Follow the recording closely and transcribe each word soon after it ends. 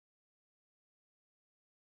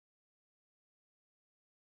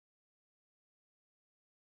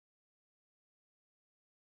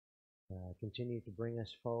continue to bring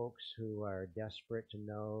us folks who are desperate to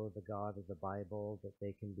know the God of the Bible that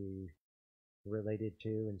they can be related to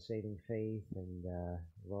in saving faith and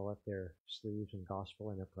roll up their sleeves in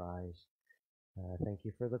gospel enterprise. Thank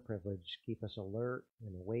you for the privilege. Keep us alert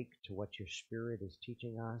and awake to what your Spirit is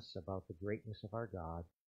teaching us about the greatness of our God.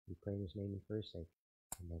 We pray in His name and for His sake.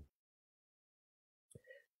 Amen.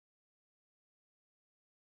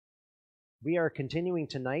 We are continuing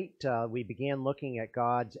tonight. We began looking at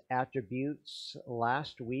God's attributes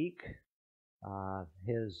last week,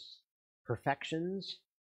 His perfections.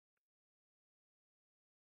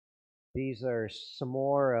 These are some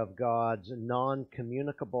more of God's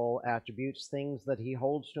non-communicable attributes, things that He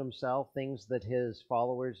holds to Himself, things that His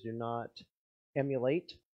followers do not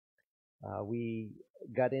emulate. We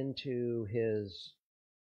got into His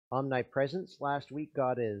omnipresence last week.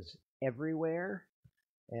 God is everywhere.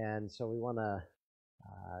 And so we want to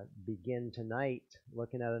begin tonight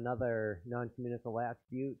looking at another non-communicable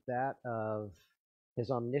attribute, that of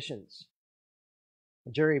His omniscience.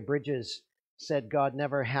 Jerry Bridges said God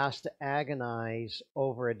never has to agonize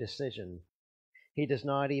over a decision. He does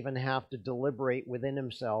not even have to deliberate within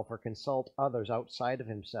Himself or consult others outside of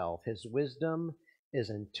Himself. His wisdom is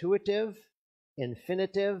intuitive,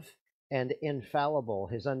 infinitive, and infallible.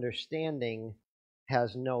 His understanding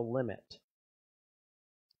has no limit.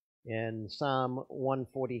 In Psalm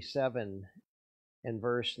 147 and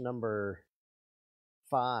verse number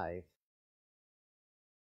 5,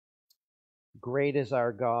 great is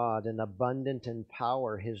our God and abundant in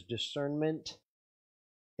power. His discernment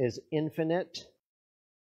is infinite.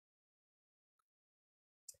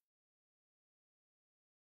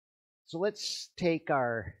 So let's take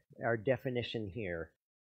our definition here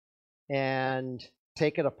and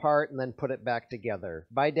take it apart and then put it back together.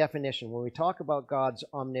 By definition, when we talk about God's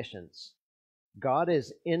omniscience, God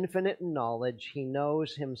is infinite in knowledge. He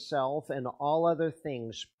knows Himself and all other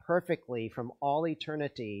things perfectly from all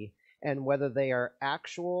eternity, and whether they are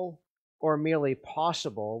actual or merely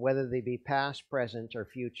possible, whether they be past, present, or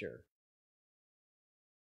future.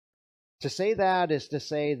 To say that is to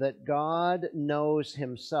say that God knows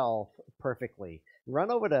Himself perfectly.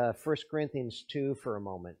 Run over to 1 Corinthians 2 for a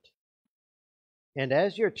moment. And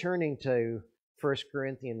as you're turning to 1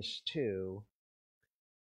 Corinthians 2,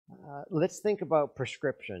 let's think about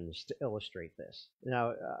prescriptions to illustrate this.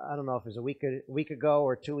 Now, I don't know if it was a week ago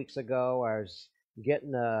or 2 weeks ago, I was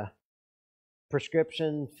getting a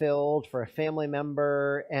prescription filled for a family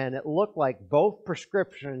member, and it looked like both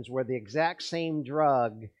prescriptions were the exact same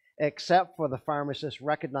drug, except for the pharmacist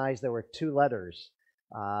recognized there were two letters,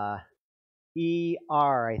 ER,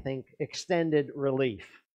 I think, extended relief.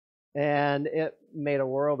 And it made a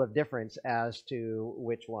world of difference as to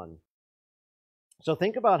which one. So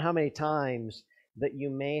think about how many times that you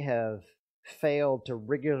may have failed to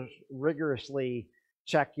rigorously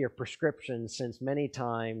check your prescription, since many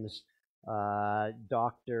times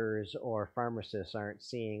doctors or pharmacists aren't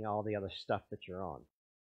seeing all the other stuff that you're on.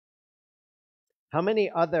 How many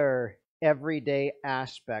other everyday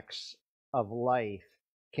aspects of life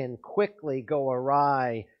can quickly go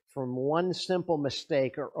awry from one simple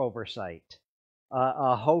mistake or oversight?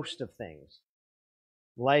 A host of things.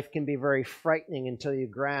 Life can be very frightening until you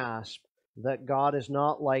grasp that God is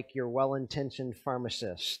not like your well-intentioned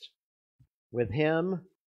pharmacist. With Him,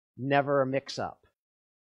 never a mix-up.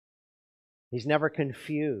 He's never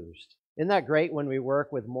confused. Isn't that great when we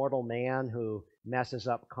work with mortal man who messes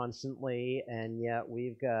up constantly, and yet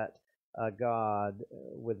we've got a God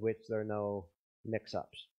with which there are no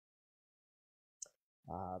mix-ups?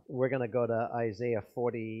 We're going to go to Isaiah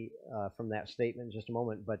 40 from that statement in just a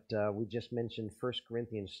moment, but we just mentioned 1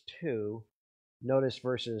 Corinthians 2. Notice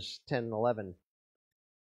verses 10 and 11.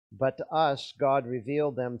 But to us God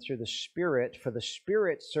revealed them through the Spirit, for the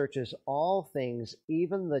Spirit searches all things,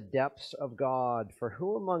 even the depths of God. For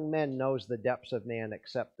who among men knows the depths of man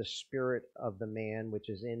except the spirit of the man which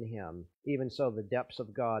is in him? Even so, the depths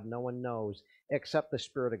of God no one knows except the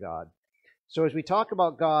Spirit of God. So as we talk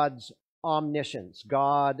about God's omniscience,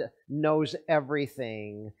 God knows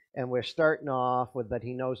everything, and we're starting off with that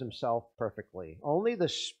He knows Himself perfectly. Only the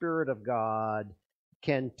Spirit of God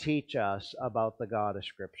can teach us about the God of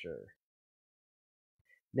Scripture.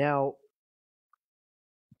 Now,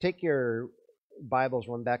 take your Bibles,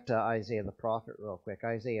 run back to Isaiah the prophet real quick.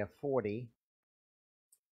 Isaiah 40.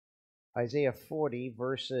 Isaiah 40,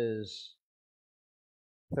 verses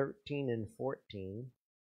 13 and 14.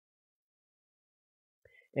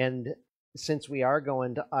 And since we are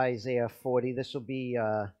going to Isaiah 40, this will be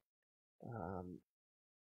a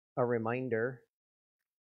reminder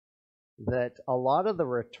that a lot of the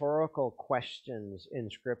rhetorical questions in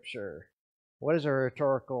Scripture What is a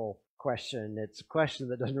rhetorical question? It's a question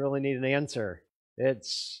that doesn't really need an answer.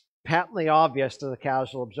 It's patently obvious to the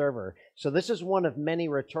casual observer. So this is one of many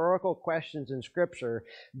rhetorical questions in Scripture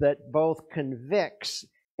that both convicts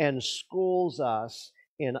and schools us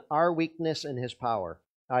in our weakness and His power.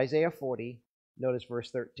 Isaiah 40, notice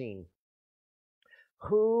verse 13.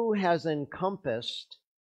 Who has encompassed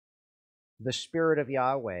the Spirit of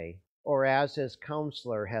Yahweh, or as His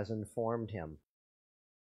counselor has informed Him?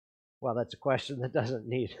 Well, that's a question that doesn't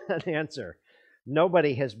need an answer.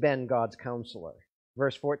 Nobody has been God's counselor.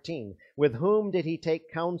 Verse 14, with whom did He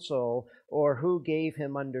take counsel, or who gave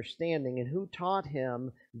Him understanding, and who taught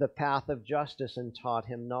Him the path of justice and taught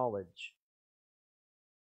Him knowledge?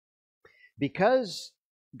 Because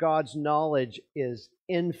God's knowledge is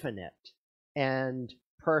infinite and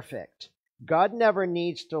perfect, God never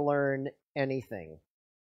needs to learn anything.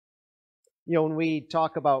 You know, when we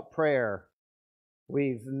talk about prayer,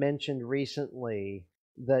 we've mentioned recently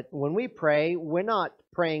that when we pray, we're not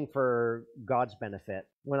praying for God's benefit.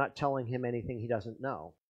 We're not telling Him anything He doesn't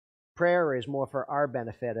know. Prayer is more for our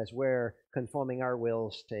benefit as we're conforming our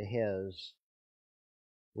wills to His.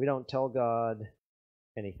 We don't tell God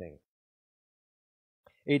anything.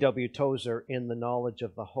 A.W. Tozer, in The Knowledge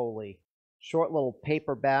of the Holy, short little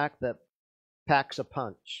paperback that packs a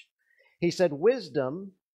punch. He said,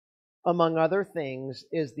 wisdom, among other things,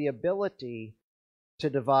 is the ability to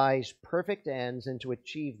devise perfect ends and to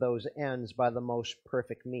achieve those ends by the most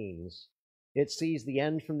perfect means. It sees the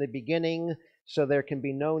end from the beginning, so there can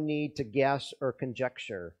be no need to guess or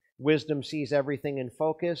conjecture. Wisdom sees everything in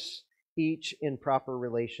focus, each in proper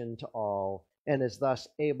relation to all, and is thus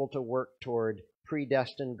able to work toward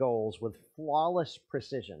predestined goals with flawless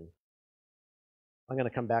precision. I'm going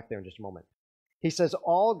to come back there in just a moment. He says,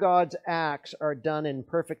 all God's acts are done in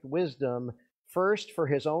perfect wisdom, first for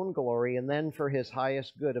His own glory, and then for His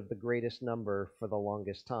highest good of the greatest number for the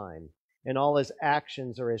longest time. And all His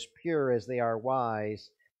actions are as pure as they are wise,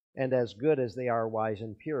 and as good as they are wise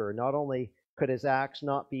and pure. Not only could His acts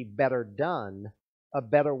not be better done, a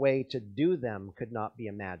better way to do them could not be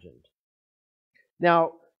imagined.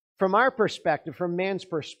 Now, from our perspective, from man's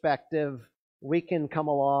perspective, we can come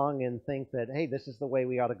along and think that, hey, this is the way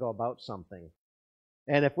we ought to go about something.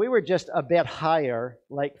 And if we were just a bit higher,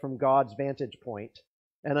 like from God's vantage point,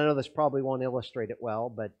 and I know this probably won't illustrate it well,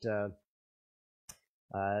 but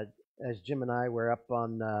as Jim and I were up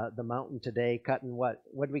on the mountain today cutting what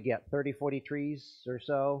did we get, 30, 40 trees or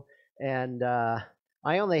so? And I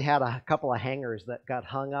only had a couple of hangers that got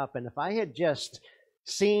hung up. And if I had just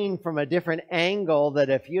seen from a different angle that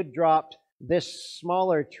if you dropped this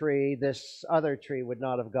smaller tree, this other tree would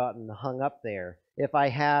not have gotten hung up there. If I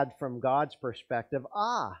had from God's perspective,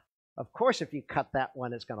 of course if you cut that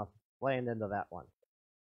one, it's going to land into that one.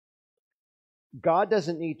 God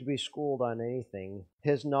doesn't need to be schooled on anything.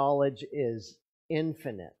 His knowledge is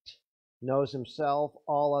infinite. Knows Himself,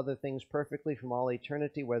 all other things perfectly from all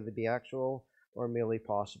eternity, whether they be actual or merely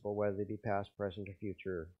possible, whether they be past, present, or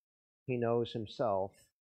future. He knows Himself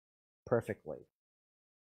perfectly.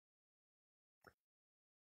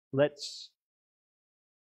 Let's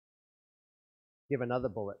give another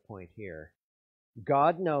bullet point here.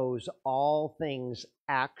 God knows all things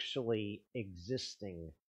actually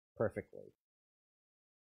existing perfectly.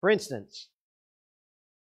 For instance,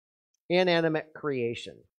 inanimate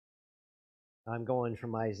creation. I'm going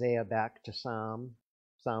from Isaiah back to Psalm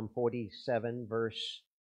 47, verse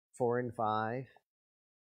 4 and 5.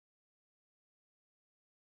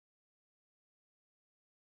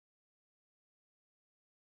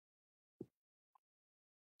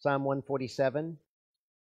 Psalm 147,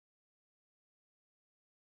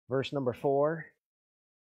 verse number 4.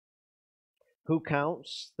 Who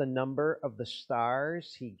counts the number of the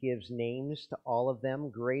stars? He gives names to all of them.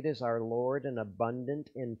 Great is our Lord and abundant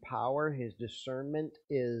in power. His discernment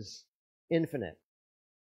is infinite.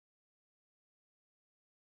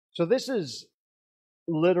 So this is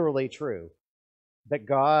literally true, that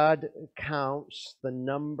God counts the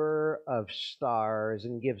number of stars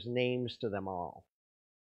and gives names to them all.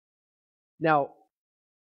 Now,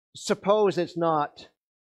 suppose it's not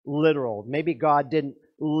literal. Maybe God didn't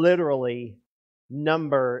literally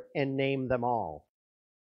number and name them all.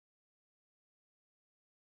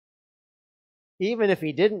 Even if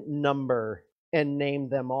He didn't number and name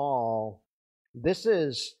them all, this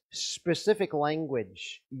is specific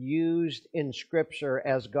language used in Scripture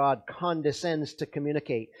as God condescends to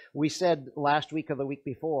communicate. We said last week or the week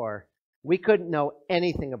before, we couldn't know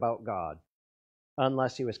anything about God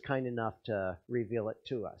unless He was kind enough to reveal it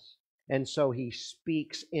to us. And so He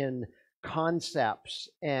speaks in concepts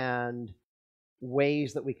and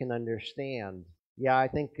ways that we can understand. Yeah, I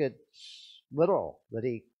think it's literal, that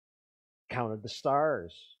he counted the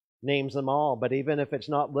stars, names them all. But even if it's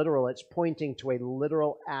not literal, it's pointing to a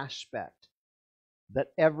literal aspect, that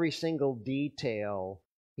every single detail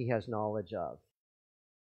he has knowledge of.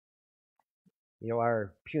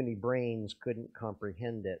 Our puny brains couldn't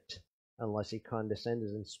comprehend it unless he condescended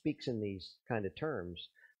and speaks in these kind of terms.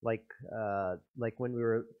 Like when we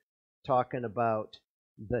were talking about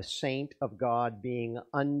the saint of God being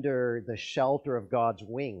under the shelter of God's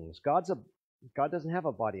wings. God doesn't have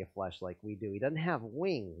a body of flesh like we do. He doesn't have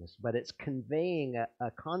wings, but it's conveying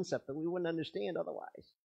a concept that we wouldn't understand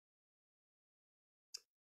otherwise.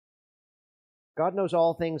 God knows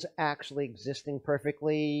all things actually existing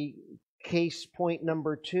perfectly. Case point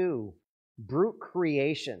number 2, brute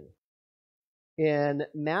creation. In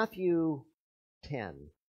Matthew 10,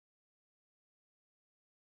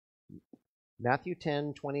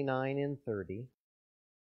 29 and 30,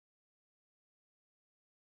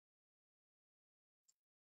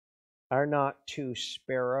 are not 2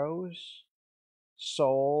 sparrows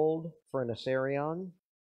sold for an assarion,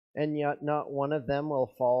 and yet not one of them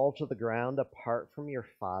will fall to the ground apart from your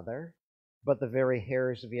Father, but the very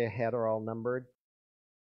hairs of your head are all numbered?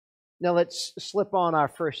 Now let's slip on our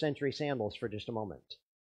first century sandals for just a moment.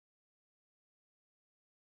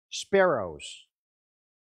 Sparrows,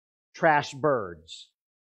 trash birds,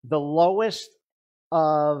 the lowest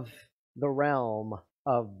of the realm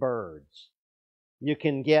of birds. You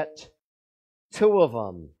can get 2 of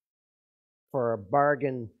them for a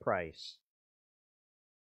bargain price.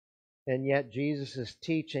 And yet Jesus is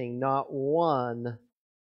teaching not one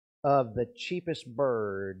of the cheapest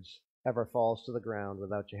birds ever falls to the ground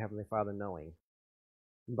without your Heavenly Father knowing.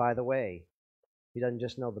 And by the way, he doesn't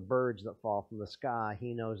just know the birds that fall from the sky,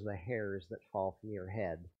 he knows the hairs that fall from your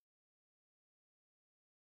head.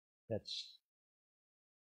 That's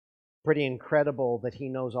pretty incredible that he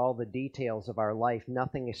knows all the details of our life.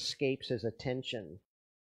 Nothing escapes his attention.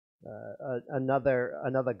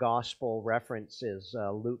 Another gospel reference is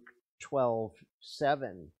Luke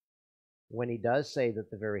 12:7, when he does say that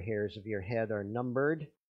the very hairs of your head are numbered.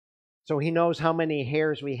 So he knows how many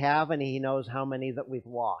hairs we have, and he knows how many that we've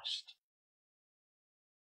lost.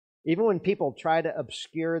 Even when people try to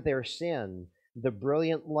obscure their sin, the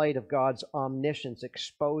brilliant light of God's omniscience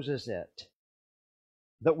exposes it.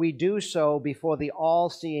 That we do so before the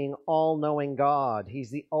all-seeing, all-knowing God. He's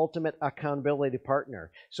the ultimate accountability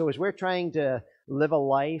partner. So as we're trying to live a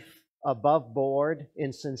life above board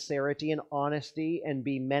in sincerity and honesty and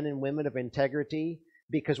be men and women of integrity,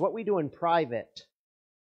 because what we do in private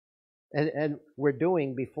and we're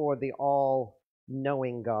doing before the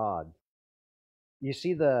all-knowing God. You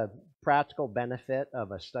see the practical benefit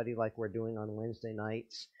of a study like we're doing on Wednesday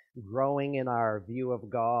nights, growing in our view of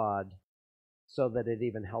God so that it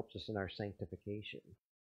even helps us in our sanctification.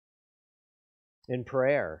 In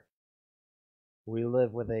prayer, we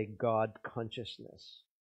live with a God consciousness.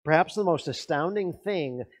 Perhaps the most astounding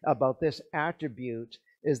thing about this attribute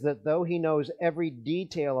is that though he knows every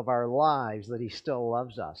detail of our lives, that he still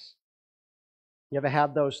loves us. You ever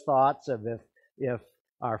had those thoughts of if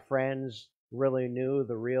our friends really knew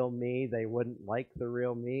the real me, they wouldn't like the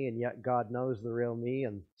real me, and yet God knows the real me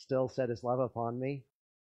and still set his love upon me?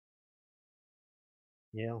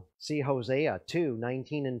 See Hosea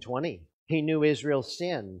 2:19 and 20. He knew Israel's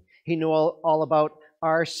sin. He knew all about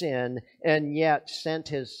our sin, and yet sent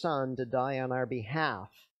his Son to die on our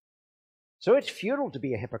behalf. So it's futile to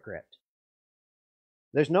be a hypocrite.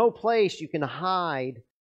 There's no place you can hide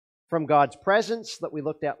from God's presence that we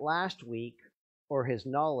looked at last week, or his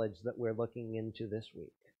knowledge that we're looking into this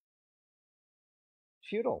week.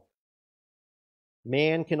 Futile.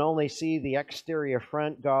 Man can only see the exterior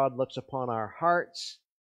front. God looks upon our hearts.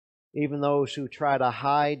 Even those who try to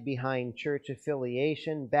hide behind church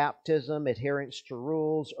affiliation, baptism, adherence to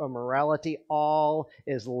rules, or morality, all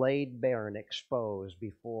is laid bare and exposed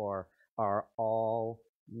before our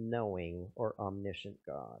all-knowing or omniscient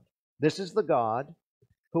God. This is the God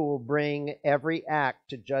who will bring every act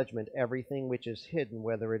to judgment, everything which is hidden,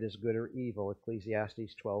 whether it is good or evil.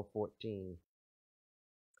 Ecclesiastes 12:14.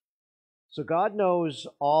 So God knows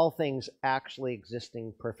all things actually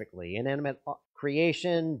existing perfectly. Inanimate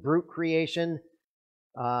creation, brute creation.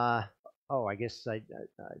 I guess I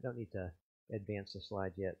don't need to advance the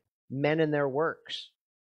slide yet. Men and their works.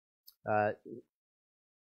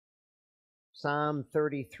 Psalm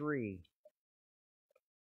 33.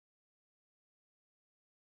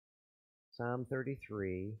 Psalm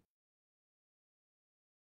 33,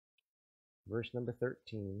 verse number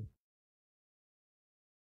 13.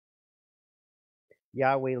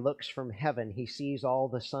 Yahweh looks from heaven. He sees all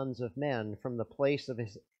the sons of men. From the place of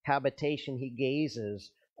his habitation he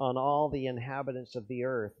gazes on all the inhabitants of the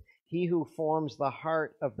earth. He who forms the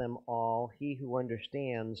heart of them all, he who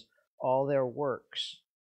understands all their works.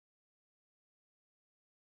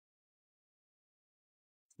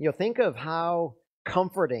 Think of how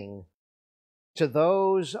comforting to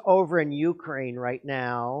those over in Ukraine right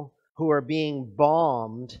now who are being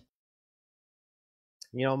bombed.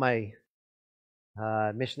 My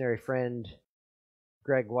missionary friend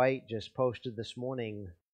Greg White just posted this morning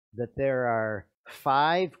that there are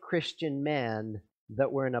 5 Christian men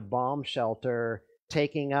that were in a bomb shelter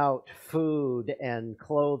taking out food and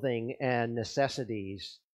clothing and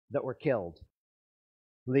necessities that were killed,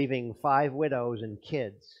 leaving 5 widows and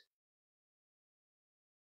kids.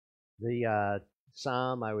 The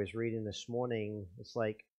psalm I was reading this morning, it's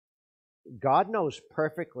like God knows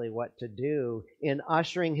perfectly what to do in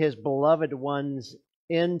ushering His beloved ones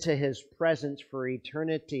into His presence for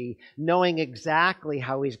eternity, knowing exactly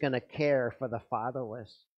how He's going to care for the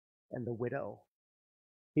fatherless and the widow.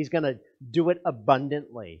 He's going to do it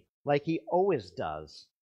abundantly, like He always does.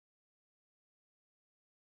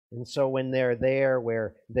 And so when they're there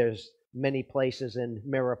where there's many places in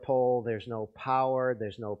Mariupol, there's no power,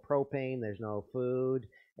 there's no propane, there's no food,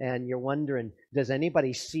 and you're wondering, does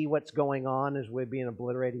anybody see what's going on as we're being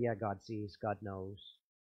obliterated? Yeah, God sees, God knows.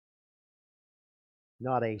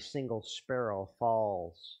 Not a single sparrow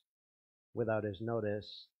falls without His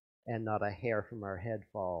notice, and not a hair from our head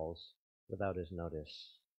falls without His notice.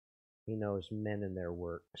 He knows men and their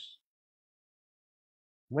works.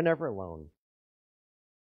 We're never alone.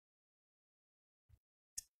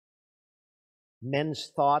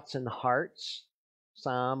 Men's thoughts and hearts,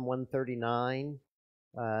 Psalm 139.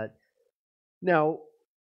 Now,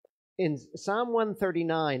 in Psalm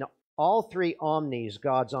 139, all 3 omnis,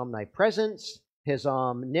 God's omnipresence, His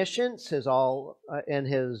omniscience, and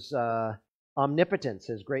His omnipotence,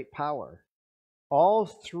 His great power, all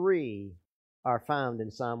 3 are found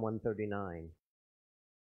in Psalm 139.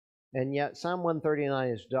 And yet Psalm 139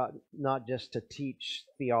 is not just to teach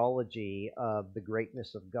theology of the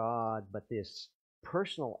greatness of God, but this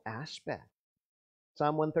personal aspect.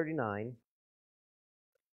 Psalm 139,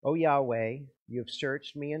 O Yahweh, you have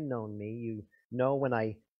searched me and known me. You know when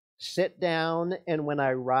I sit down and when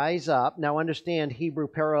I rise up. Now understand Hebrew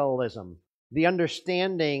parallelism. The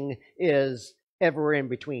understanding is ever in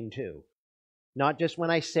between too. Not just when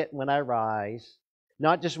I sit and when I rise.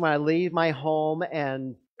 Not just when I leave my home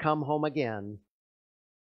and come home again.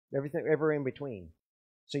 Everything ever in between.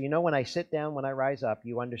 So when I sit down, when I rise up,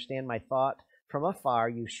 you understand my thought from afar.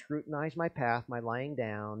 You scrutinize my path, my lying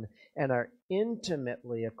down, and are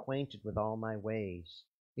intimately acquainted with all my ways.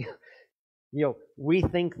 We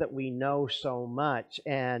think that we know so much,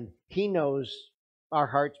 and He knows our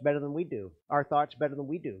hearts better than we do, our thoughts better than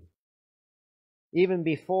we do. Even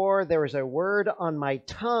before there is a word on my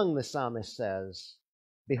tongue, the psalmist says,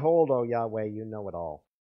 behold, O Yahweh, you know it all.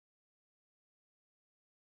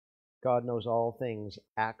 God knows all things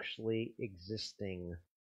actually existing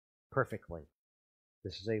perfectly.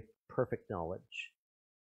 This is a perfect knowledge.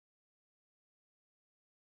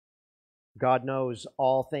 God knows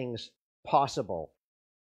all things possible.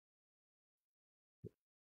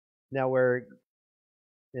 Now we're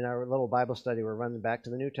in our little Bible study, we're running back to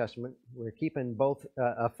the New Testament. We're keeping both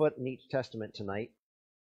a foot in each testament tonight.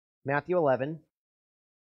 Matthew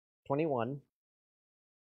 11:21.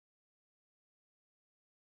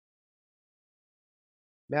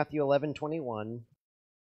 Matthew 11:21.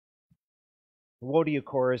 Woe to you,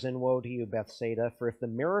 Chorazin, woe to you, Bethsaida, for if the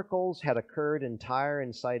miracles had occurred in Tyre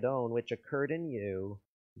and Sidon, which occurred in you,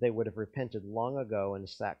 they would have repented long ago in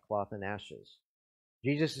sackcloth and ashes.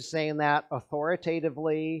 Jesus is saying that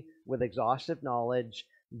authoritatively with exhaustive knowledge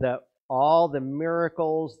that all the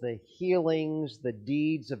miracles, the healings, the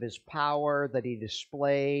deeds of His power that He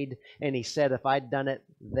displayed, and He said, if I'd done it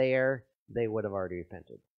there, they would have already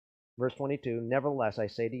repented. Verse 22, nevertheless, I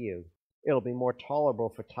say to you, it'll be more tolerable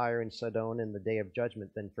for Tyre and Sidon in the day of judgment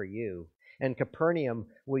than for you. And Capernaum,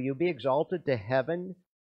 will you be exalted to heaven?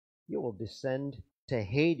 You will descend to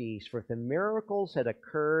Hades. For if the miracles had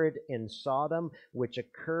occurred in Sodom, which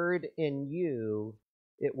occurred in you,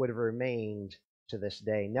 it would have remained to this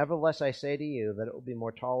day. Nevertheless, I say to you that it will be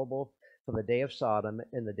more tolerable for the day of Sodom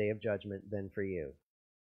and the day of judgment than for you.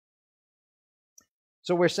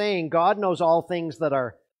 So we're saying God knows all things that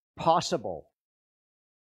are possible.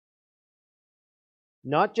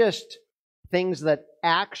 Not just things that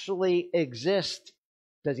actually exist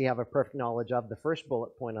does He have a perfect knowledge of, the first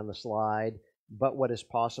bullet point on the slide, but what is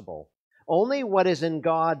possible. Only what is in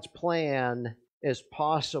God's plan is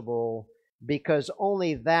possible because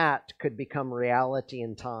only that could become reality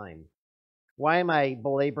in time. Why am I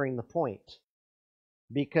belaboring the point?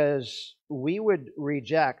 because we would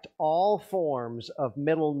reject all forms of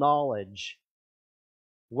middle knowledge,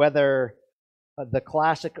 whether the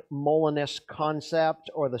classic Molinist concept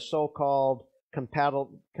or the so-called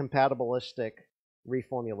compatibilistic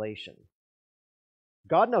reformulation.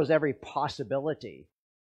 God knows every possibility,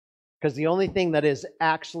 because the only thing that is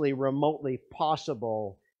actually remotely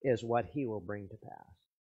possible is what He will bring to pass.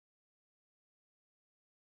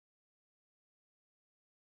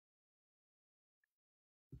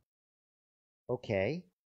 Okay.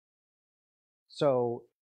 So,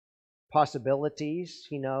 possibilities,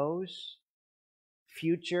 He knows.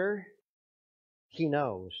 Future, He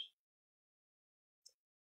knows.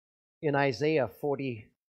 In Isaiah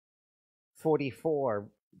 44,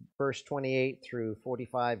 verse 28 through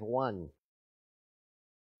 45:1.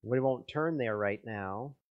 We won't turn there right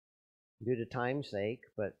now due to time's sake,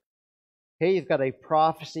 but here you've got a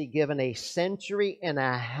prophecy given a century and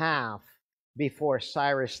a half before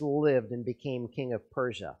Cyrus lived and became king of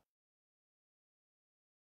Persia.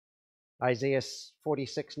 Isaiah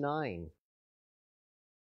 46:9.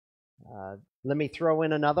 Let me throw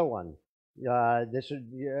in another one. This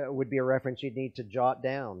would be a reference you'd need to jot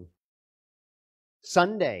down.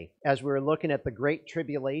 Sunday, as we were looking at the Great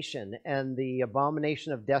Tribulation and the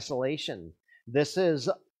abomination of desolation, this is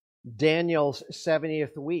Daniel's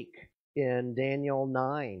 70th week in Daniel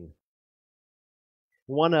 9.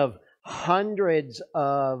 One of hundreds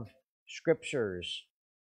of scriptures.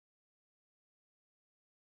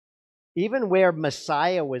 Even where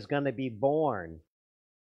Messiah was going to be born,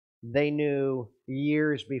 they knew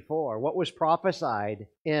years before. What was prophesied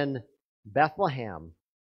in Bethlehem?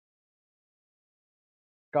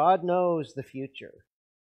 God knows the future.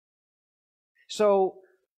 So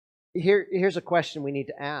here's a question we need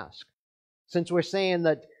to ask. Since we're saying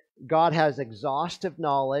that God has exhaustive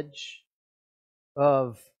knowledge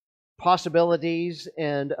of possibilities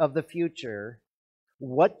and of the future,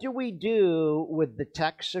 what do we do with the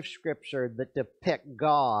texts of Scripture that depict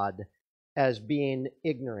God as being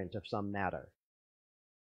ignorant of some matter?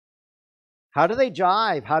 How do they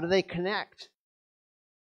jive? How do they connect?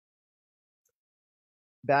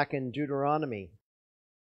 Back in Deuteronomy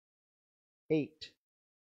 8,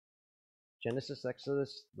 Genesis,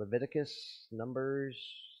 Exodus, Leviticus, Numbers,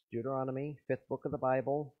 Deuteronomy, 5th book of the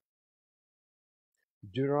Bible.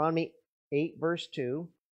 Deuteronomy 8, verse 2.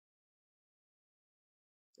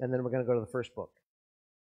 And then we're going to go to the first book.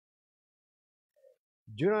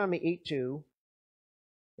 Deuteronomy 8:2.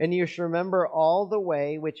 And you shall remember all the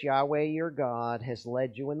way which Yahweh your God has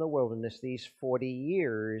led you in the wilderness these 40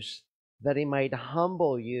 years, that He might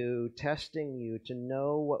humble you, testing you to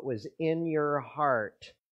know what was in your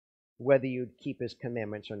heart, whether you'd keep His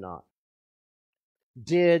commandments or not.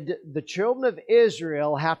 Did the children of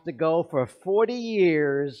Israel have to go for 40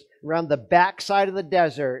 years around the backside of the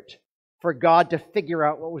desert for God to figure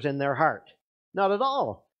out what was in their heart? Not at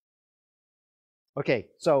all. Okay,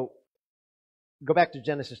 so go back to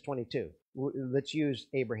Genesis 22. Let's use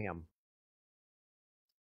Abraham.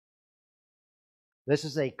 This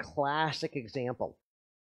is a classic example.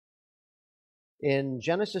 In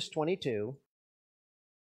Genesis 22,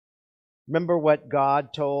 remember what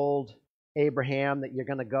God told Abraham, that you're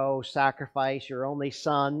going to go sacrifice your only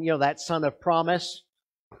son, that son of promise?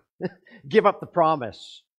 Give up the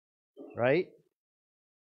promise, right?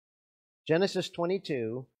 Genesis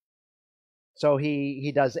 22. So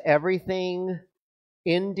he does everything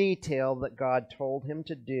in detail that God told him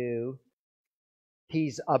to do.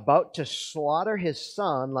 He's about to slaughter his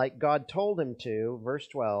son like God told him to, verse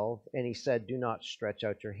 12, and he said, do not stretch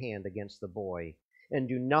out your hand against the boy, and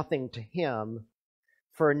do nothing to him,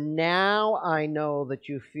 for now I know that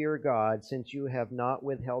you fear God, since you have not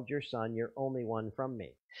withheld your son, your only one, from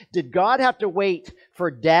me. Did God have to wait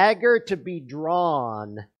for dagger to be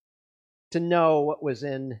drawn to know what was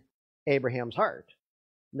in Abraham's heart?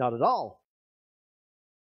 Not at all.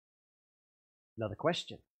 Another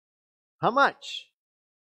question. How much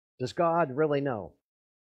does God really know?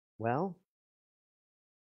 Well,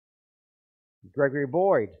 Gregory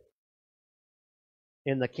Boyd,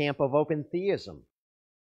 in the camp of open theism,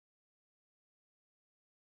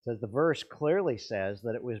 says the verse clearly says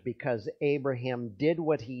that it was because Abraham did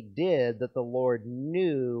what he did that the Lord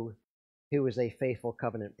knew he was a faithful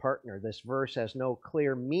covenant partner. This verse has no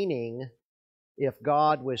clear meaning if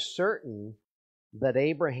God was certain that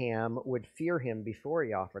Abraham would fear Him before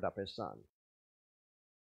he offered up his son.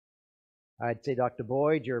 I'd say, Dr.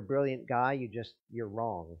 Boyd, you're a brilliant guy. You're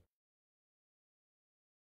wrong.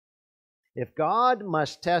 If God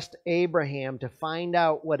must test Abraham to find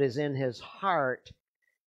out what is in his heart,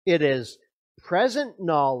 it is present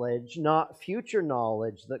knowledge, not future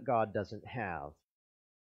knowledge, that God doesn't have.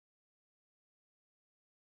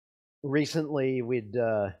 Recently, we'd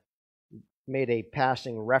made a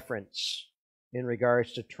passing reference in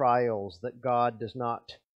regards to trials that God does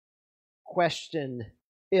not question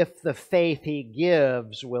if the faith He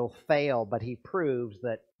gives will fail, but He proves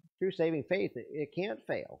that through saving faith, it can't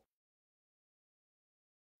fail.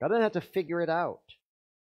 God doesn't have to figure it out.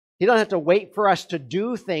 He doesn't have to wait for us to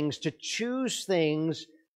do things, to choose things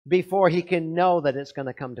before He can know that it's going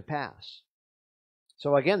to come to pass.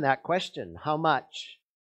 So again, that question, how much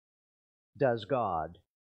does God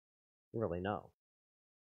really know?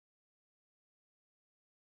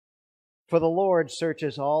 For the Lord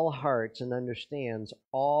searches all hearts and understands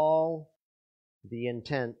all the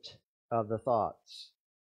intent of the thoughts.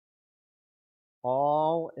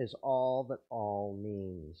 All is all that all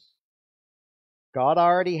means. God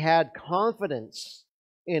already had confidence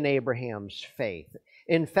in Abraham's faith.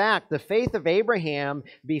 In fact, the faith of Abraham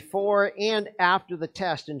before and after the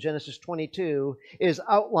test in Genesis 22 is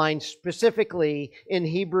outlined specifically in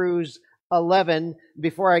Hebrews 11.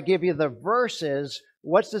 Before I give you the verses,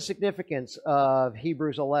 what's the significance of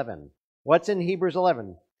Hebrews 11? What's in Hebrews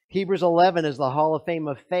 11? Hebrews 11 is the Hall of Fame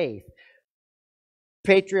of faith.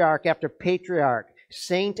 Patriarch after patriarch,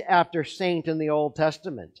 saint after saint in the Old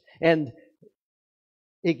Testament. And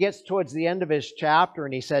he gets towards the end of his chapter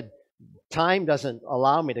and he said, time doesn't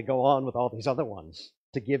allow me to go on with all these other ones,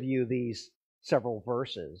 to give you these several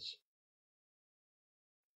verses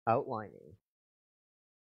outlining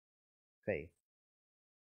faith.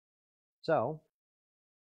 So,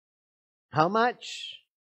 how much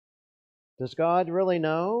does God really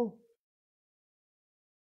know?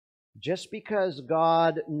 Just because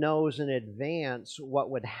God knows in advance what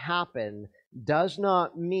would happen does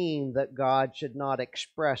not mean that God should not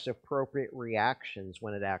express appropriate reactions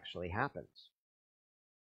when it actually happens.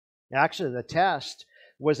 Actually, the test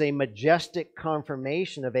was a majestic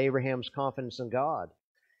confirmation of Abraham's confidence in God.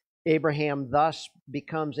 Abraham thus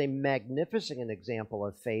becomes a magnificent example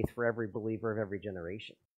of faith for every believer of every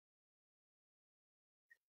generation.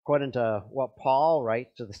 According to what Paul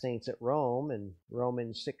writes to the saints at Rome in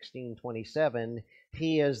Romans 16:27,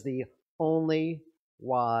 He is the only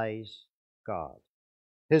wise God.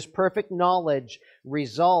 His perfect knowledge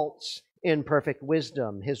results in perfect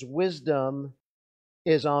wisdom. His wisdom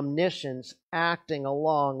is omniscience acting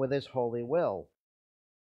along with His holy will.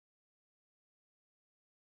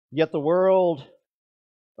 Yet the world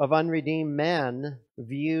of unredeemed men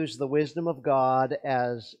views the wisdom of God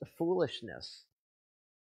as foolishness.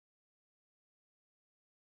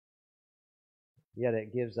 Yet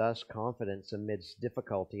it gives us confidence amidst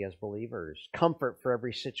difficulty as believers, comfort for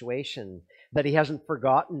every situation, that He hasn't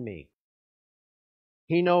forgotten me.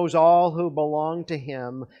 He knows all who belong to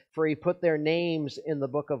Him, for He put their names in the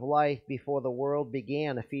book of life before the world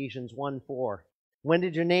began, Ephesians 1:4. When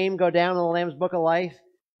did your name go down in the Lamb's book of life?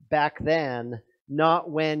 Back then,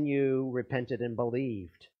 not when you repented and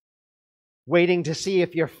believed, waiting to see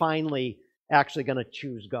if you're finally actually going to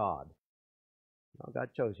choose God. No, God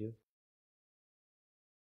chose you.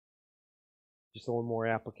 Just a little more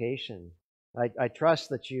application. I trust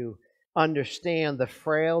that you understand the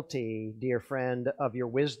frailty, dear friend, of your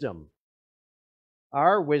wisdom.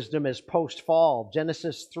 Our wisdom is post-fall.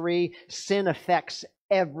 Genesis 3, sin affects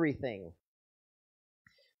everything.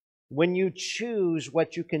 When you choose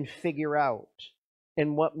what you can figure out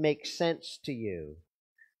and what makes sense to you,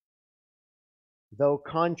 though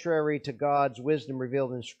contrary to God's wisdom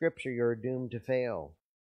revealed in Scripture, you're doomed to fail.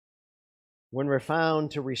 When we're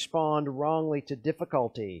found to respond wrongly to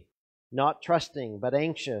difficulty, not trusting but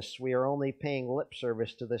anxious, we are only paying lip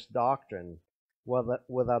service to this doctrine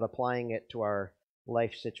without applying it to our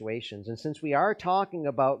life situations. And since we are talking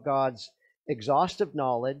about God's exhaustive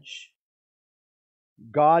knowledge,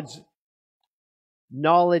 God's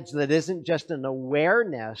knowledge that isn't just an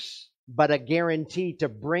awareness, but a guarantee to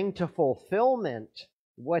bring to fulfillment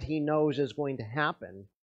what He knows is going to happen,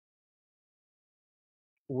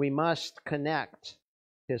 we must connect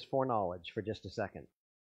His foreknowledge for just a second.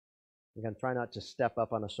 I'm going to try not to step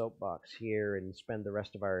up on a soapbox here and spend the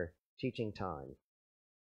rest of our teaching time.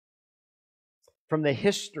 From the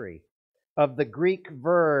history of the Greek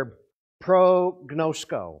verb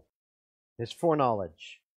prognosko, His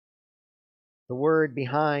foreknowledge, the word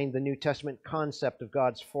behind the New Testament concept of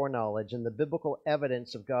God's foreknowledge and the biblical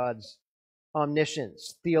evidence of God's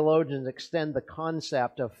omniscience, theologians extend the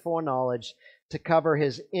concept of foreknowledge to cover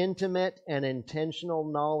His intimate and intentional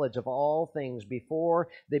knowledge of all things before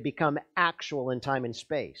they become actual in time and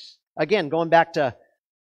space. Again, going back to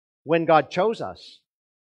when God chose us,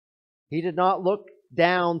 He did not look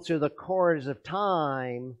down through the corridors of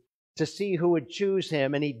time to see who would choose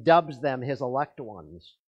Him, and He dubs them His elect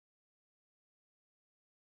ones.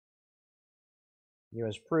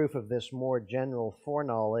 As proof of this more general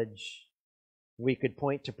foreknowledge, we could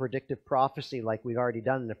point to predictive prophecy like we've already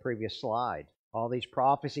done in the previous slide. All these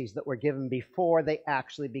prophecies that were given before they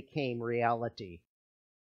actually became reality.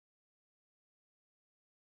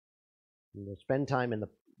 We'll spend time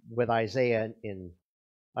with Isaiah in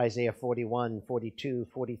Isaiah 41, 42,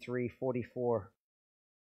 43, 44.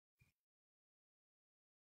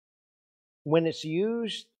 When it's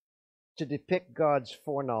used to depict God's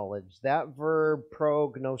foreknowledge, that verb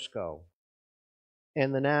prognosko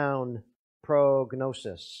and the noun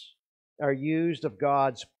prognosis are used of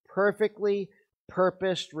God's perfectly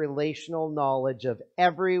purposed relational knowledge of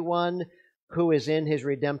everyone who is in His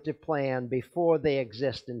redemptive plan before they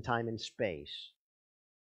exist in time and space.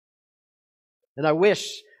 And I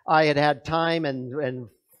wish I had had time and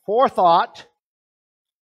forethought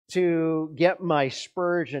to get my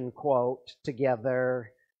Spurgeon quote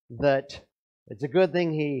together, that it's a good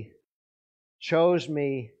thing He chose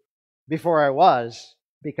me before I was,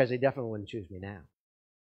 because He definitely wouldn't choose me now.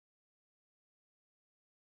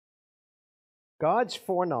 God's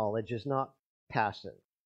foreknowledge is not passive.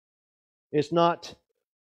 It's not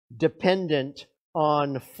dependent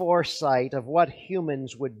on foresight of what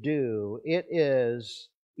humans would do. It is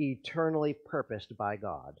eternally purposed by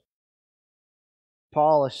God.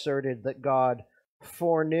 Paul asserted that God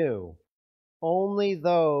foreknew only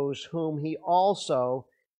those whom He also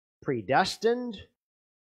predestined,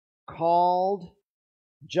 called,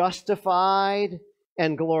 justified,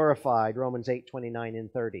 and glorified. Romans 8:29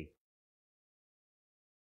 and 30.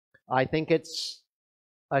 I think it's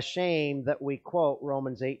a shame that we quote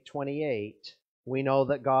Romans 8:28. We know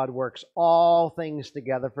that God works all things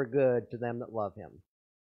together for good to them that love Him,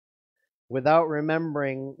 without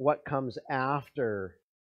remembering what comes after.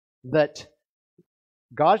 That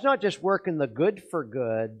God's not just working the good for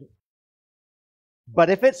good, but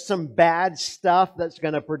if it's some bad stuff that's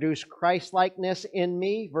going to produce Christ-likeness in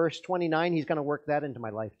me, verse 29, He's going to work that into my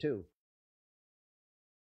life too.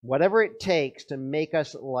 Whatever it takes to make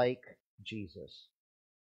us like Jesus.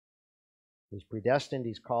 He's predestined,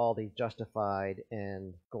 He's called, He's justified,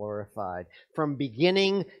 and glorified. From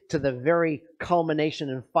beginning to the very culmination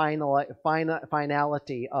and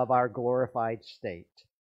finality of our glorified state.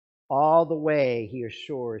 All the way He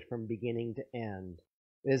assures from beginning to end.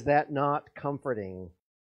 Is that not comforting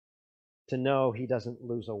to know He doesn't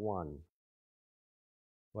lose a one?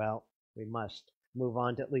 Well, we must move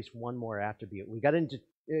on to at least one more attribute. We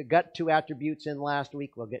got two attributes in last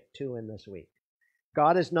week. We'll get two in this week.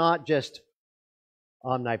 God is not just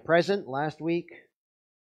omnipresent last week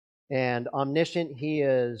and omniscient. He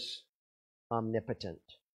is omnipotent.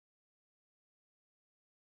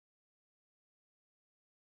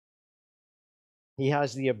 He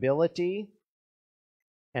has the ability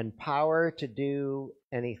and power to do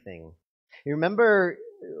anything. You remember,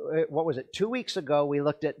 what was it, 2 weeks ago we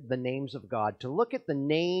looked at the names of God. To look at the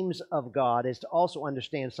names of God is to also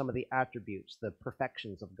understand some of the attributes, the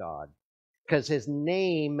perfections of God. Because His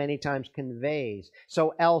name many times conveys.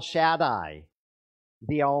 So El Shaddai,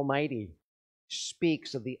 the Almighty,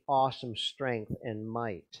 speaks of the awesome strength and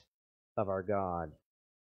might of our God.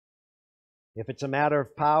 If it's a matter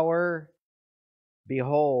of power,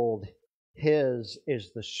 behold, His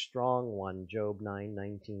is the strong one, Job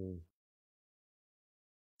 9:19.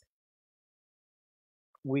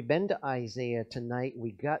 We've been to Isaiah tonight.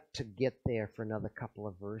 We got to get there for another couple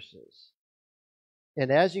of verses. And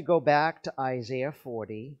as you go back to Isaiah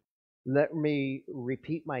 40, let me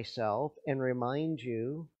repeat myself and remind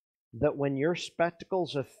you that when your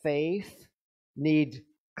spectacles of faith need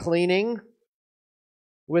cleaning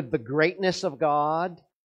with the greatness of God,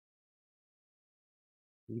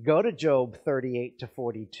 you go to Job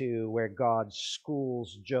 38-42, where God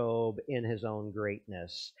schools Job in his own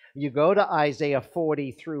greatness. You go to Isaiah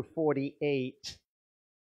 40-48,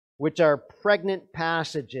 which are pregnant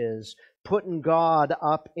passages putting God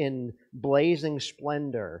up in blazing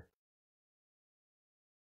splendor.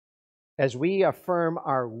 As we affirm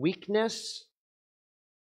our weakness,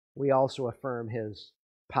 we also affirm His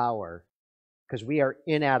power, because we are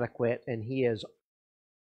inadequate and He is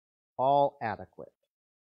all adequate.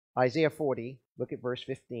 Isaiah 40, look at verse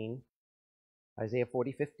 15. Isaiah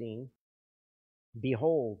 40:15.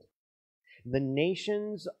 Behold, the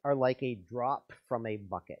nations are like a drop from a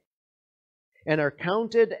bucket, and are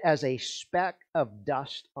counted as a speck of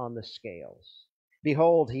dust on the scales.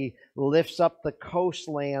 Behold, He lifts up the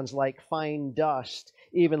coastlands like fine dust.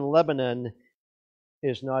 Even Lebanon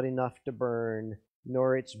is not enough to burn,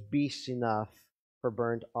 nor its beasts enough for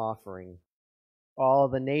burnt offering. All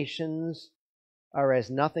the nations are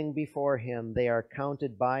as nothing before Him. They are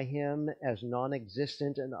counted by Him as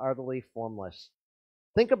non-existent and utterly formless.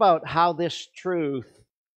 Think about how this truth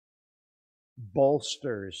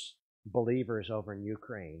bolsters believers over in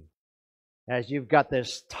Ukraine. As you've got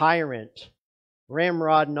this tyrant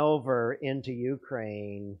ramrodding over into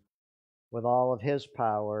Ukraine with all of his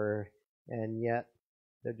power, and yet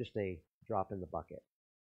they're just a drop in the bucket.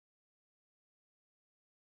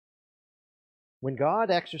 When God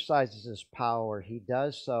exercises His power, He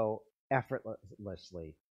does so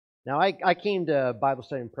effortlessly. Now, I came to Bible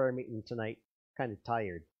study and prayer meeting tonight kind of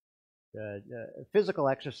tired. Physical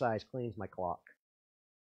exercise cleans my clock.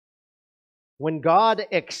 When God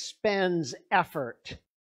expends effort,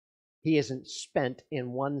 He isn't spent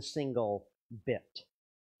in one single bit.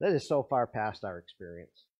 That is so far past our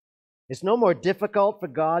experience. It's no more difficult for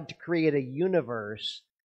God to create a universe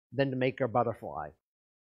than to make a butterfly.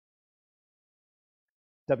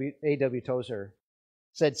 A.W. Tozer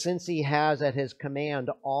said, since He has at His command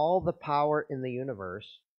all the power in the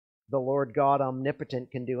universe, the Lord God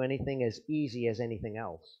omnipotent can do anything as easy as anything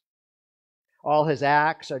else. All His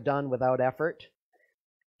acts are done without effort.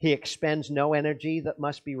 He expends no energy that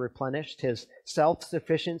must be replenished. His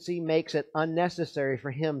self-sufficiency makes it unnecessary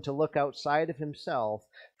for Him to look outside of Himself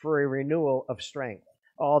for a renewal of strength.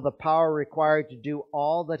 All the power required to do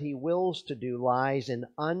all that He wills to do lies in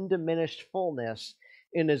undiminished fullness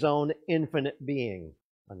in His own infinite being,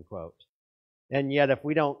 unquote. And yet if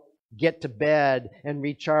we don't get to bed and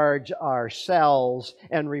recharge our cells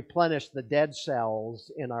and replenish the dead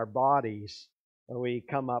cells in our bodies, we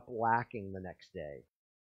come up lacking the next day.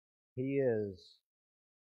 He is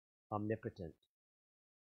omnipotent.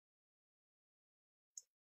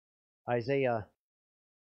 Isaiah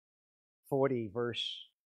 40, verse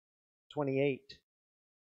 28.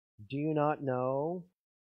 Do you not know?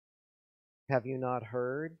 Have you not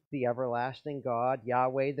heard? The everlasting God,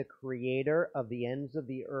 Yahweh, the creator of the ends of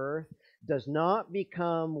the earth, does not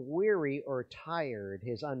become weary or tired.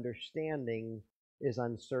 His understanding is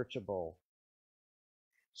unsearchable.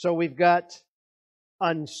 So we've got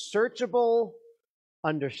unsearchable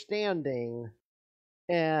understanding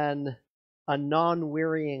and a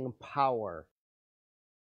non-wearying power.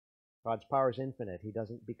 God's power is infinite. He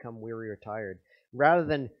doesn't become weary or tired. Rather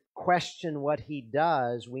than question what He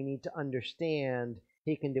does, we need to understand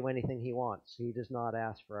He can do anything He wants. He does not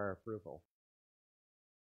ask for our approval.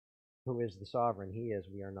 Who is the sovereign? He is.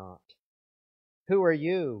 We are not. Who are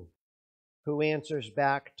you who answers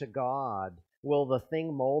back to God? Will the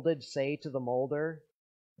thing molded say to the molder,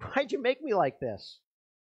 why'd you make me like this?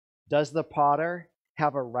 Does the potter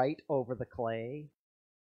have a right over the clay?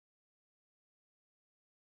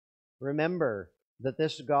 Remember that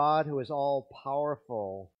this God who is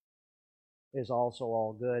all-powerful is also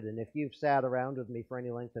all good. And if you've sat around with me for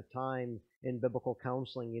any length of time in biblical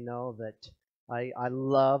counseling, you know that I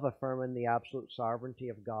love affirming the absolute sovereignty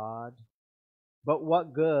of God. But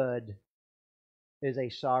what good is a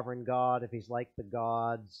sovereign God if He's like the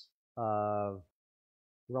gods of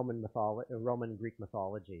Roman Greek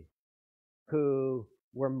mythology, who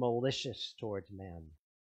were malicious towards men?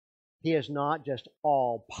 He is not just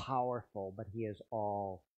all-powerful, but He is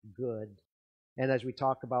all good. And as we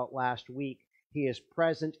talked about last week, He is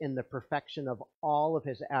present in the perfection of all of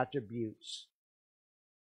His attributes.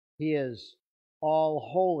 He is all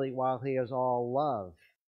holy while He is all love.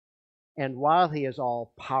 And while He is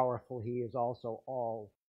all powerful, He is also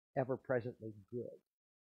all ever-presently good.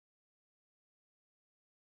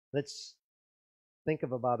 Let's think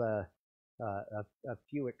of about a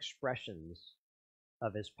few expressions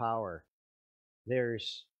of His power.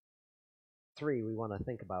 There's three we want to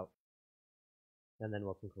think about, and then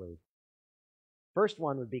we'll conclude. First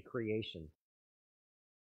one would be creation.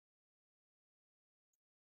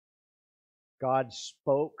 God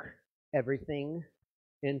spoke everything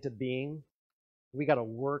into being. We got to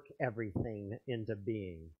work everything into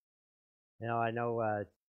being. I know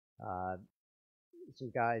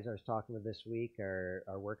some guys I was talking with this week are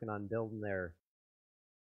working on building their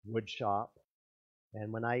wood shop.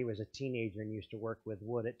 And when I was a teenager and used to work with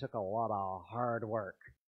wood, it took a lot of hard work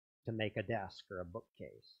to make a desk or a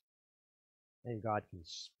bookcase. And God can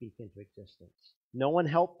speak into existence. No one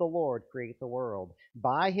helped the Lord create the world.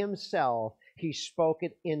 By Himself, He spoke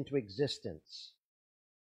it into existence.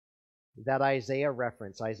 That Isaiah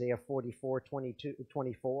reference, Isaiah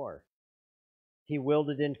 44:24. He willed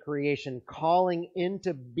it into creation, calling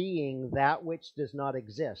into being that which does not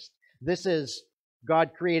exist. This is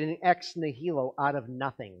God creating ex nihilo, out of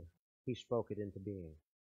nothing. He spoke it into being.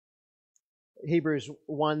 Hebrews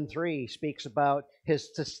 1:3 speaks about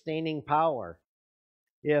His sustaining power.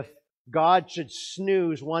 If God should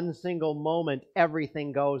snooze one single moment,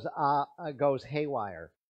 everything goes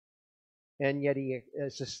haywire. and yet He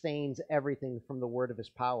sustains everything from the word of His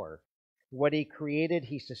power. What He created,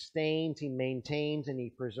 He sustains, He maintains, and He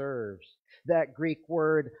preserves. That Greek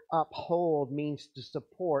word uphold means to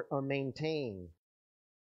support or maintain.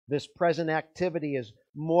 This present activity is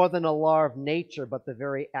more than a law of nature, but the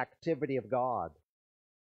very activity of God.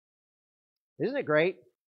 Isn't it great?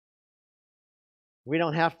 We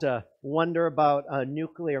don't have to wonder about a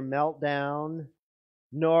nuclear meltdown,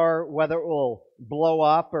 nor whether it will blow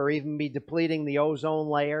up or even be depleting the ozone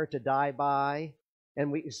layer to die by.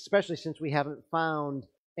 And especially since we haven't found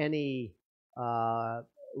any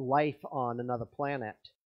life on another planet.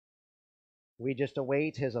 We just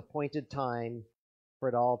await His appointed time for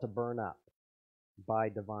it all to burn up by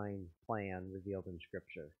divine plan revealed in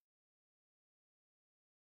Scripture.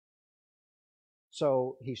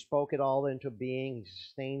 So He spoke it all into being. He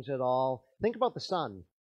sustains it all. Think about the sun.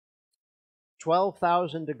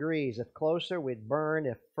 12,000 degrees. If closer, we'd burn.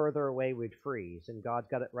 If further away, we'd freeze. And God's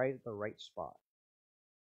got it right at the right spot.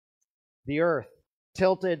 The earth,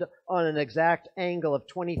 tilted on an exact angle of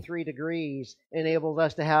 23 degrees, enables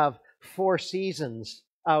us to have 4 seasons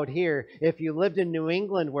out here. If you lived in New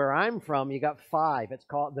England, where I'm from, you got 5.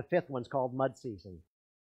 The 5th one's called mud season.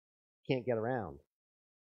 Can't get around.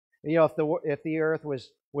 You know, if the earth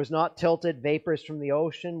was not tilted, vapors from the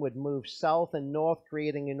ocean would move south and north,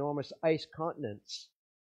 creating enormous ice continents.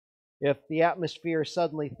 If the atmosphere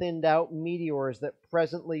suddenly thinned out, meteors that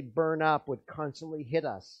presently burn up would constantly hit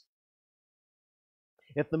us.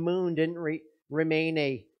 If the moon didn't remain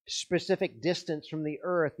a specific distance from the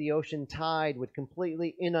earth, the ocean tide would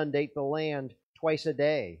completely inundate the land twice a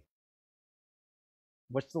day.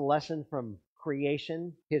 What's the lesson from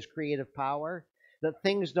creation, His creative power? That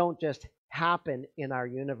things don't just happen in our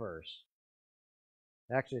universe.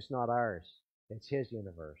 Actually, it's not ours. It's His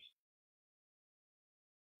universe.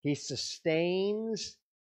 He sustains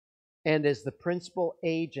and is the principal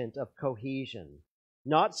agent of cohesion.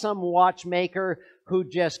 Not some watchmaker who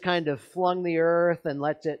just kind of flung the earth and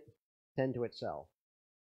lets it tend to itself.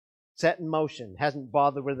 Set in motion. Hasn't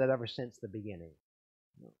bothered with it ever since the beginning.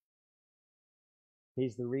 No.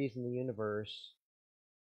 He's the reason the universe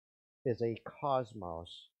is a cosmos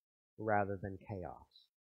rather than chaos.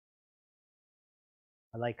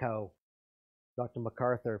 I like how Dr.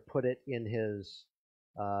 MacArthur put it in his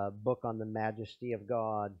book on the majesty of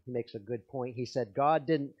God. He makes a good point. He said God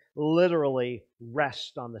didn't literally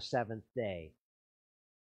rest on the 7th day,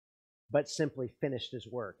 but simply finished His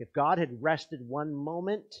work. If God had rested one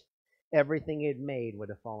moment, everything He had made would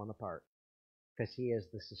have fallen apart, because He is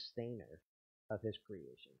the sustainer of His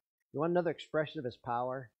creation. You want another expression of His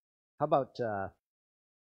power? How about,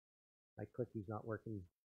 my clickie's not working.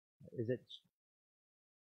 Is it?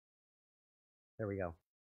 There we go.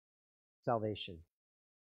 Salvation.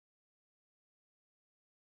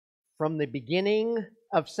 From the beginning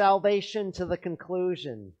of salvation to the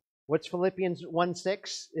conclusion. What's Philippians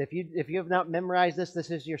 1:6? If you have not memorized this, this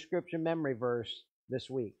is your scripture memory verse this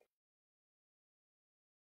week.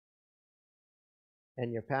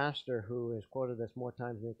 And your pastor, who has quoted this more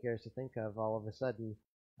times than he cares to think of, all of a sudden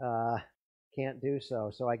can't do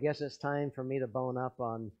so. So I guess it's time for me to bone up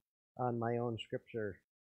on my own scripture.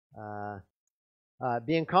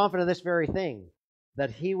 Being confident of this very thing, that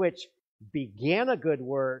He which began a good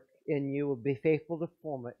work in you will be faithful to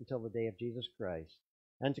perform it until the day of Jesus Christ.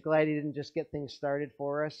 Aren't you glad He didn't just get things started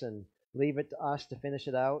for us and leave it to us to finish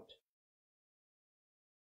it out?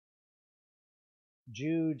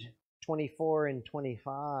 Jude 24 and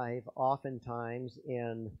 25, oftentimes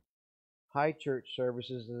in high church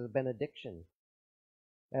services, is a benediction.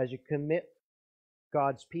 As you commit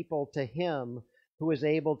God's people to Him, who is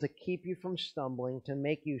able to keep you from stumbling, to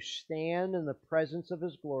make you stand in the presence of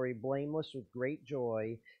His glory, blameless with great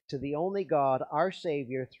joy. To the only God, our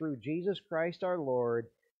Savior, through Jesus Christ our Lord,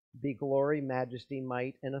 be glory, majesty,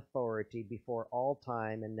 might, and authority before all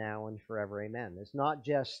time and now and forever. Amen. It's not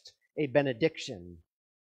just a benediction,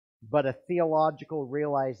 but a theological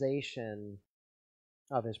realization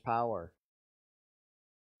of His power.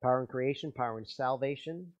 Power in creation, power in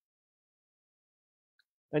salvation.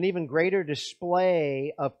 An even greater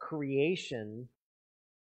display of creation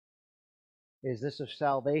is this of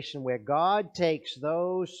salvation, where God takes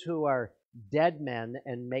those who are dead men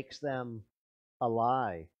and makes them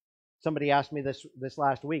alive. Somebody asked me this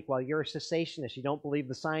last week, well, you're a cessationist. You don't believe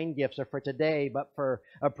the sign gifts are for today, but for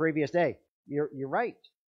a previous day. You're right.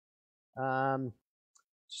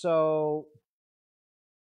 So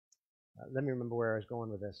let me remember where I was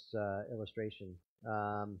going with this illustration.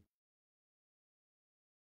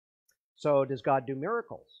 So does God do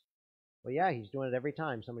miracles? Well, yeah, He's doing it every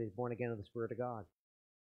time somebody's born again of the Spirit of God.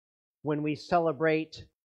 When we celebrate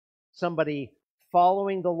somebody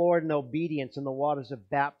following the Lord in obedience in the waters of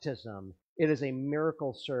baptism. It is a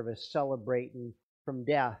miracle service celebrating from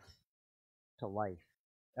death to life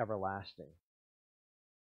everlasting.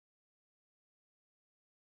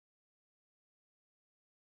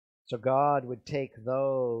 So God would take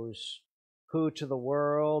those who to the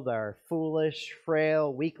world are foolish,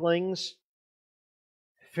 frail weaklings,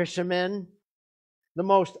 fishermen, the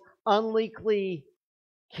most unlikely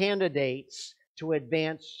candidates to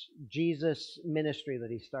advance Jesus' ministry that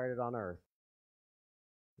he started on earth.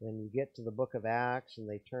 Then you get to the book of Acts and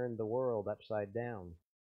they turned the world upside down.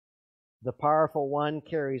 The powerful one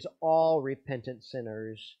carries all repentant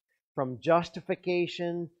sinners from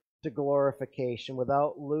justification to glorification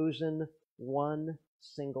without losing one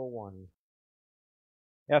single one.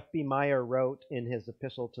 F.B. Meyer wrote in his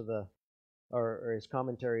epistle to the, or his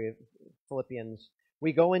commentary of Philippians,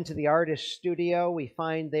 we go into the artist's studio, we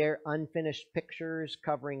find there unfinished pictures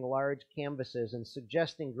covering large canvases and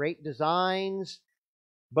suggesting great designs,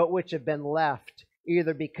 but which have been left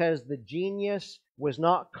either because the genius was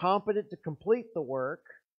not competent to complete the work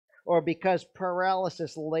or because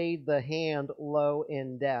paralysis laid the hand low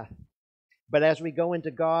in death. But as we go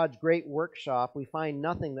into God's great workshop, we find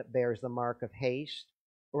nothing that bears the mark of haste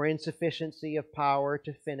or insufficiency of power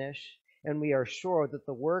to finish, and we are sure that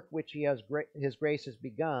the work which His grace has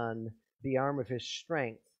begun, the arm of His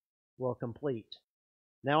strength will complete.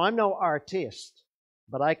 Now, I'm no artist,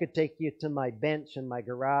 but I could take you to my bench in my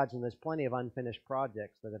garage, and there's plenty of unfinished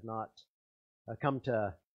projects that have not come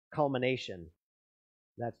to culmination.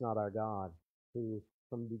 That's not our God, who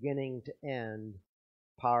from beginning to end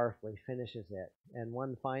powerfully finishes it. And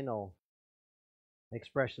one final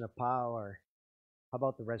expression of power. How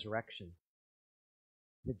about the resurrection?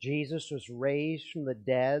 That Jesus was raised from the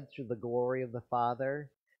dead through the glory of the Father,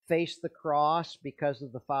 faced the cross because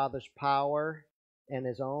of the Father's power and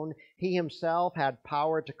His own. He Himself had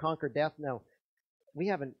power to conquer death. Now, we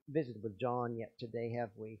haven't visited with John yet today,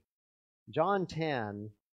 have we? John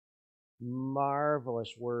 10,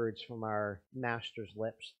 marvelous words from our Master's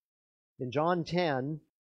lips. In John 10,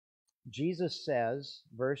 Jesus says,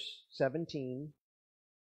 verse 17,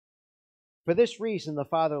 for this reason the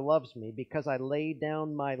Father loves me, because I lay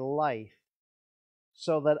down my life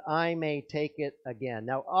so that I may take it again.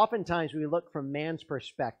 Now, oftentimes we look from man's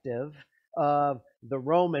perspective of the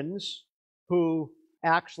Romans who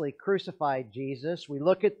actually crucified Jesus. We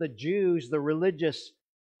look at the Jews, the religious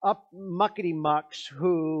muckety-mucks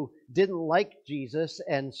who didn't like Jesus,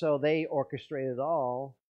 and so they orchestrated it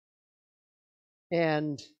all.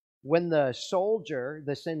 And when the soldier,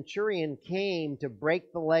 the centurion, came to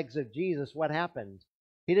break the legs of Jesus, what happened?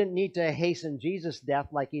 He didn't need to hasten Jesus' death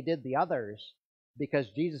like he did the others, because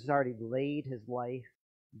Jesus had already laid his life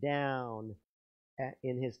down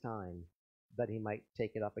in his time that he might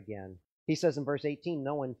take it up again. He says in verse 18,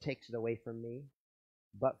 no one takes it away from me,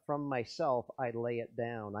 but from myself I lay it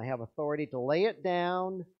down. I have authority to lay it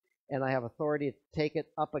down, and I have authority to take it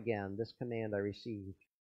up again. This command I received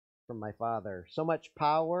from my Father. So much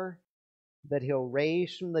power that He'll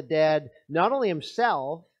raise from the dead not only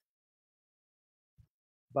Himself,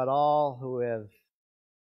 but all who have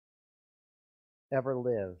ever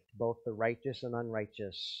lived, both the righteous and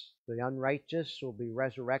unrighteous. The unrighteous will be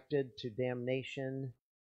resurrected to damnation,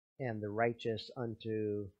 and the righteous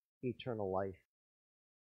unto eternal life.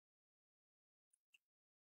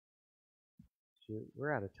 Shoot,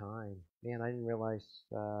 we're out of time. Man, I didn't realize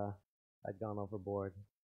I'd gone overboard.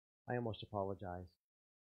 I almost apologize.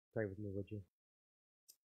 Pray with me, would you?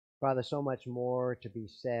 Father, so much more to be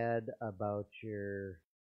said about your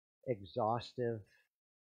exhaustive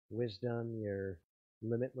wisdom, your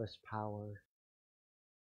limitless power.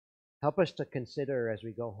 Help us to consider as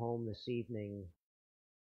we go home this evening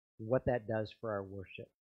what that does for our worship,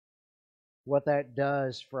 what that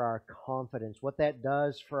does for our confidence, what that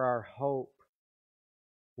does for our hope,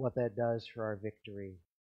 what that does for our victory.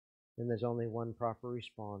 And there's only one proper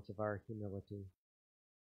response of our humility.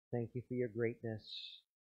 Thank you for your greatness,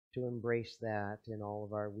 to embrace that in all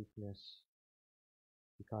of our weakness.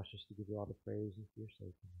 Be cautious to give you all the praise and for your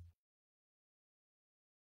sake.